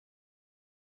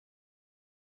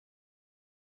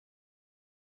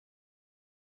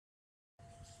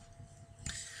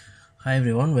Hi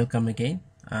everyone, welcome again.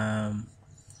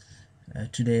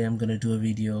 Today I'm going to do a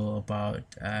video about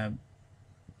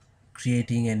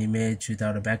creating an image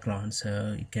without a background.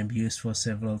 So it can be used for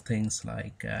several things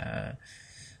like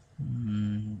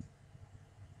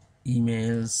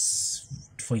emails,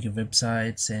 for your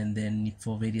websites, and then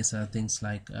for various other things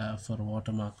like for a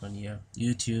watermark on your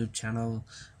YouTube channel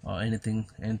or anything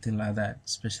like that,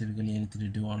 specifically anything to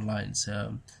do online.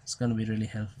 So it's going to be really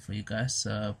helpful for you guys.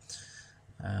 So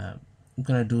I'm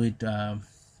going to do it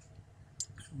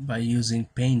by using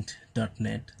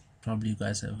paint.net. Probably you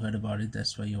guys have heard about it,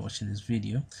 that's why you're watching this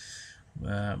video.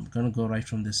 I'm gonna go right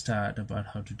from the start about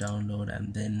how to download,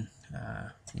 and then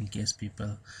in case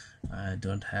people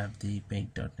don't have the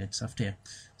paint.net software,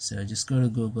 so just go to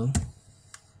Google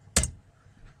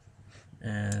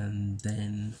and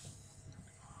then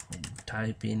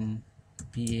type in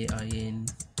paint.net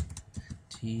and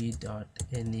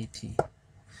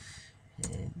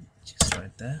just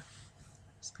right there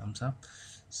it comes up.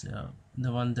 So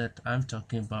the one that I'm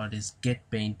talking about is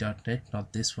getpaint.net,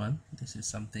 not this one. This is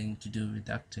something to do with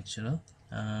architectural.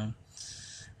 And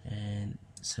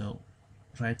so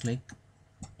right click,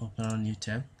 open a new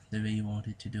tab the way you want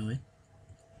it to do it.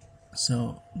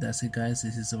 So that's it guys,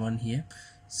 this is the one here.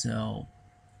 So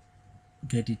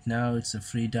get it now, it's a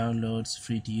free download, it's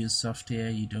free to use software.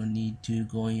 You don't need to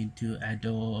go into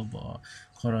Adobe or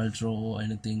CorelDRAW or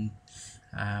anything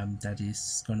that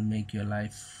is going to make your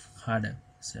life harder.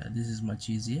 So this is much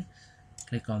easier.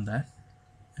 Click on that,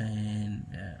 and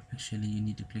actually you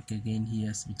need to click again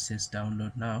here which says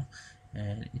download now,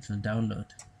 and it will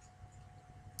download.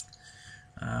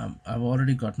 I've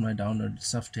already got my downloaded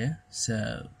software,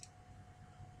 so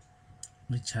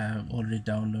which I have already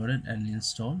downloaded and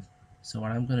installed. So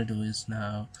what I'm going to do is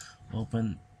now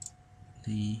open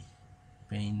the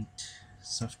Paint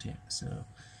software. So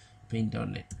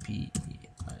paint.net,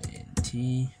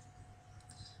 P-A-I-N-T.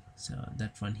 So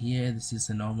that one here, this is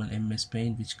the normal MS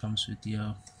Paint which comes with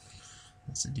your,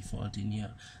 that's the default in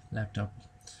your laptop,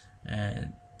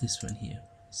 and this one here.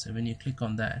 So when you click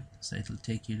on that, so it will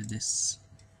take you to this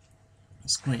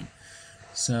screen.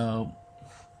 So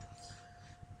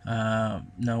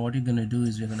now what you're gonna do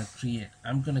is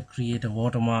I'm gonna create a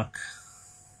watermark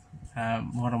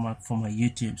for my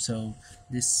YouTube. So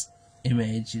this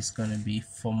image is gonna be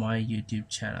for my YouTube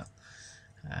channel.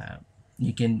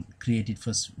 You can create it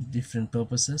for different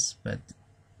purposes, but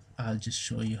I'll just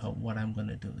show you what I'm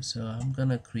gonna do. So I'm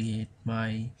gonna create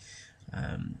my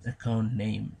account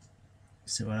name.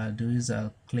 So what I'll do is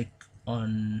I'll click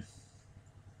on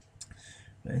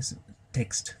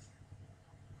text,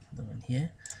 the one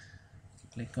here,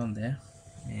 click on there,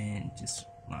 and just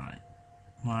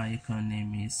my account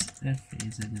name is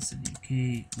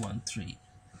FAZSLUK13.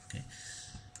 Okay,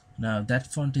 now that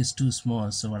font is too small,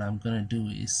 so what I'm gonna do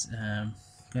is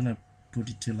gonna put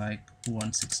it to like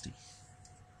 160.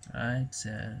 Right,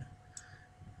 so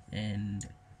and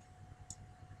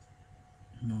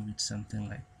move it something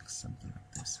like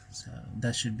this. So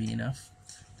that should be enough,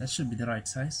 that should be the right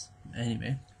size.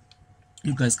 Anyway,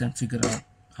 you guys can figure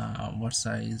out what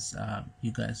size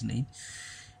you guys need.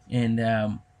 And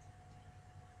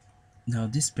now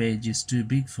this page is too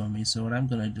big for me, so what I'm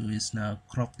gonna do is now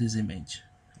crop this image.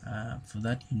 For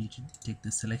that you need to take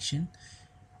the selection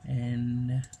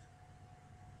and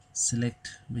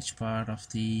select which part of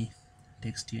the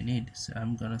text you need. So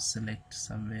I'm gonna select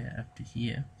somewhere up to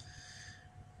here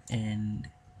and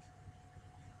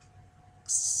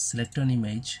select on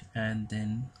image, and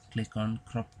then click on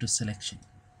crop to selection.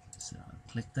 So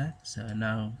click that. So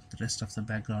now the rest of the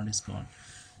background is gone,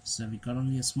 so we got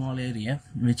only a small area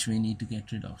which we need to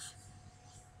get rid of.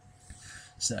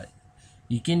 So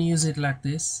you can use it like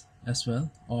this as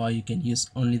well, or you can use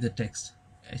only the text.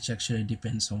 It actually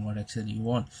depends on what actually you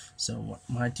want. So what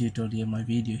my tutorial, my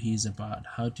video here is about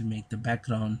how to make the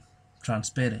background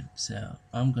transparent. So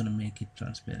I'm gonna make it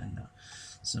transparent now.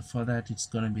 So for that it's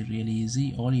gonna be really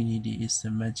easy. All you need is the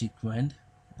magic wand,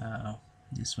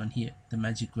 this one here, the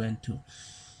magic wand tool.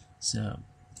 So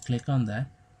click on that,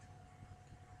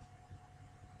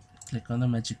 click on the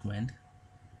magic wand,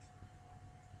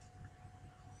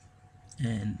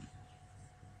 and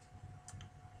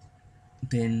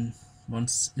then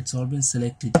once it's all been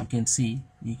selected, you can see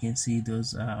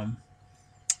those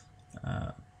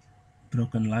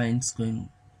broken lines going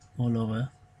all over.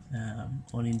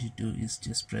 All you need to do is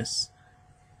just press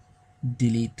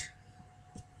delete.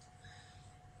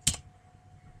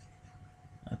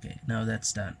 Okay, now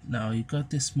that's done. Now you got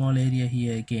this small area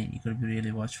here again, you gotta be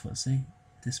really watchful. See,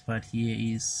 this part here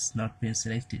is not being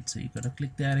selected, so you gotta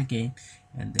click there again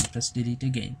and then press delete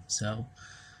again. So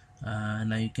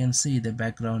Now you can see the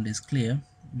background is clear,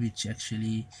 which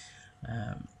actually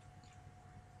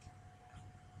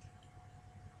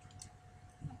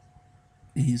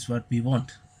is what we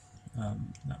want.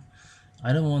 Now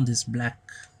I don't want this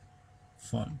black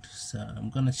font, so I'm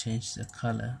gonna change the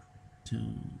color to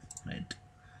red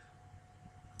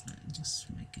and just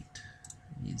make it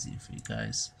easy for you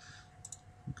guys,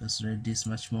 because red is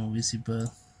much more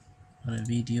visible on a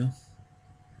video.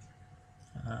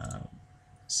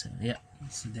 So yeah,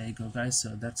 so there you go guys.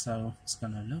 So that's how it's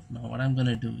gonna look. Now what I'm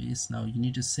gonna do is, now you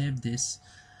need to save this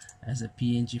as a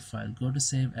PNG file. Go to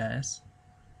save as,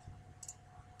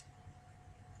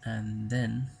 and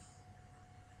then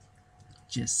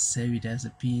just save it as a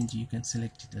PNG. You can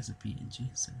select it as a PNG,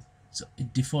 so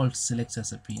it default selects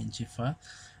as a PNG file,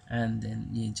 and then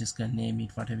you just can name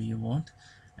it whatever you want,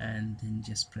 and then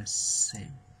just press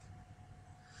save.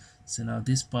 So now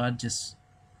this part, just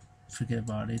forget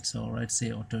about it. So right,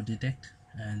 say auto detect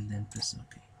and then press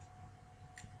OK.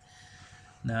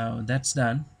 Now that's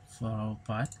done for our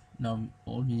part. Now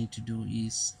all we need to do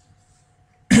is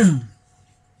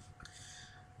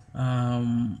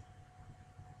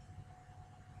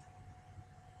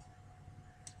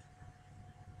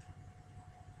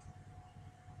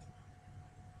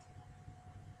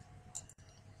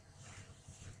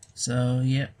so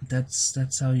yeah,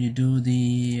 that's how you do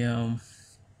the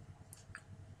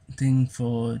thing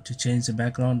to change the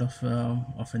background of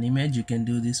an image. You can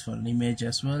do this for an image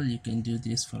as well. You can do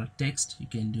this for a text. You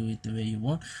can do it the way you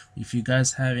want. If you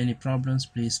guys have any problems,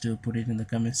 please do put it in the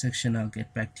comment section. I'll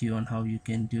get back to you on how you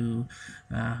can do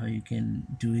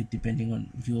it depending on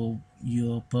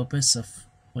your purpose of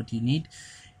what you need.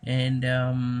 And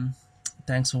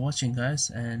thanks for watching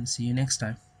guys, and see you next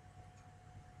time.